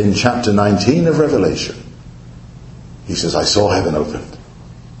vision in chapter 19 of Revelation, he says, I saw heaven opened.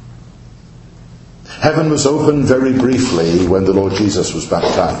 Heaven was opened very briefly when the Lord Jesus was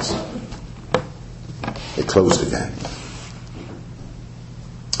baptized. It closed again.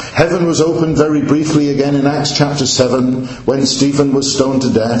 Heaven was opened very briefly again in Acts chapter 7 when Stephen was stoned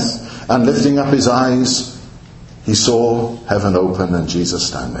to death, and lifting up his eyes, he saw heaven open and Jesus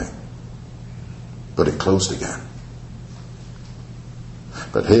standing. But it closed again.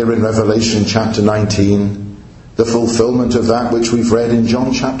 But here in Revelation chapter 19, the fulfillment of that which we've read in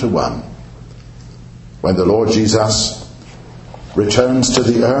John chapter 1, when the Lord Jesus returns to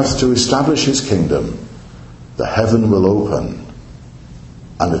the earth to establish his kingdom, the heaven will open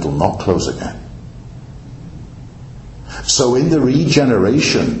and it will not close again. So in the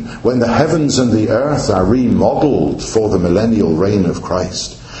regeneration, when the heavens and the earth are remodeled for the millennial reign of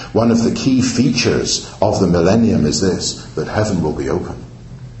Christ, one of the key features of the millennium is this, that heaven will be open.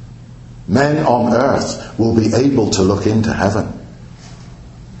 Men on earth will be able to look into heaven.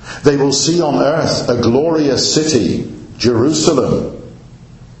 They will see on earth a glorious city, Jerusalem,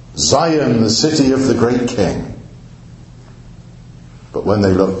 Zion, the city of the great King. But when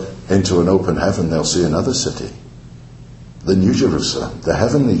they look into an open heaven, they'll see another city, the New Jerusalem, the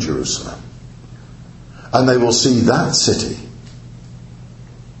heavenly Jerusalem. And they will see that city.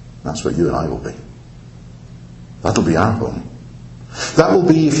 That's what you and I will be. That'll be our home. That will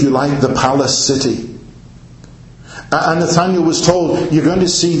be, if you like, the palace city. And Nathanael was told, you're going to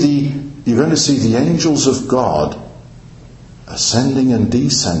see the angels of God ascending and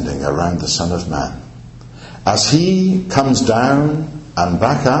descending around the Son of Man. As he comes down and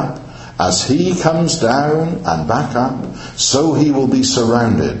back up, as he comes down and back up, so he will be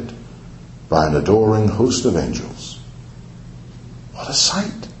surrounded by an adoring host of angels. What a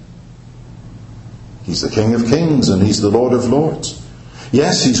sight! He's the King of Kings and he's the Lord of Lords.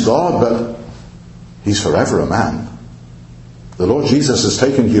 Yes, he's God, but he's forever a man. The Lord Jesus has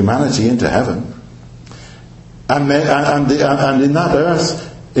taken humanity into heaven. And in that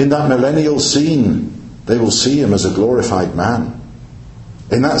earth, in that millennial scene, they will see him as a glorified man.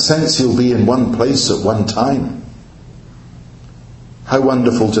 In that sense, he'll be in one place at one time. How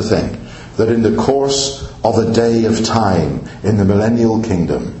wonderful to think that in the course of a day of time in the millennial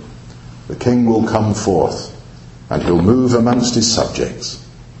kingdom, the King will come forth and he'll move amongst his subjects.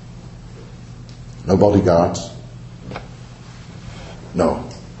 No bodyguards. No.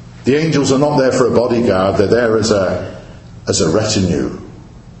 The angels are not there for a bodyguard. They're there as a retinue.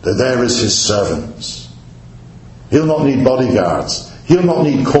 They're there as his servants. He'll not need bodyguards. He'll not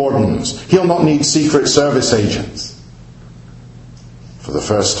need cordons. He'll not need secret service agents. For the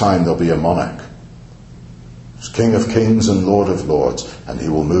first time there'll be a monarch. He's King of Kings and Lord of Lords. And he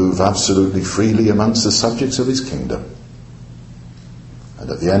will move absolutely freely amongst the subjects of his kingdom. And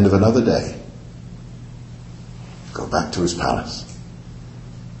at the end of another day, go back to his palace.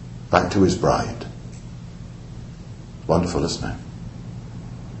 Back to his bride. Wonderful, isn't it?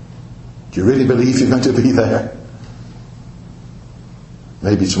 Do you really believe you're going to be there?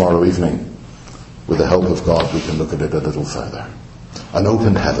 Maybe tomorrow evening, with the help of God, we can look at it a little further. An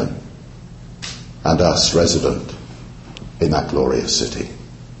open heaven, and us resident in that glorious city.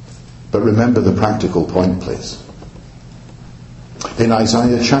 But remember the practical point, please. In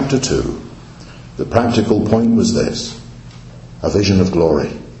Isaiah chapter 2, the practical point was this: a vision of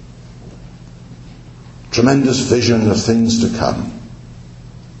glory. Tremendous vision of things to come.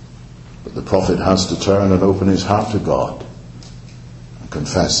 But the prophet has to turn and open his heart to God and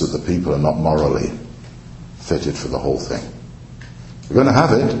confess that the people are not morally fitted for the whole thing. We're going to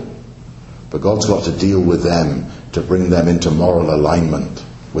have it, but God's got to deal with them to bring them into moral alignment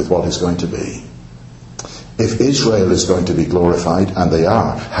with what is going to be. If Israel is going to be glorified, and they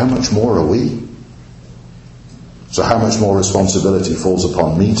are, how much more are we? So how much more responsibility falls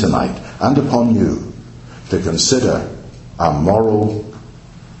upon me tonight and upon you to consider our moral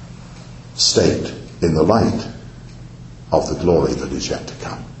state in the light of the glory that is yet to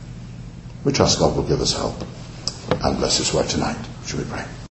come. We trust God will give us help and bless his word tonight. Shall we pray?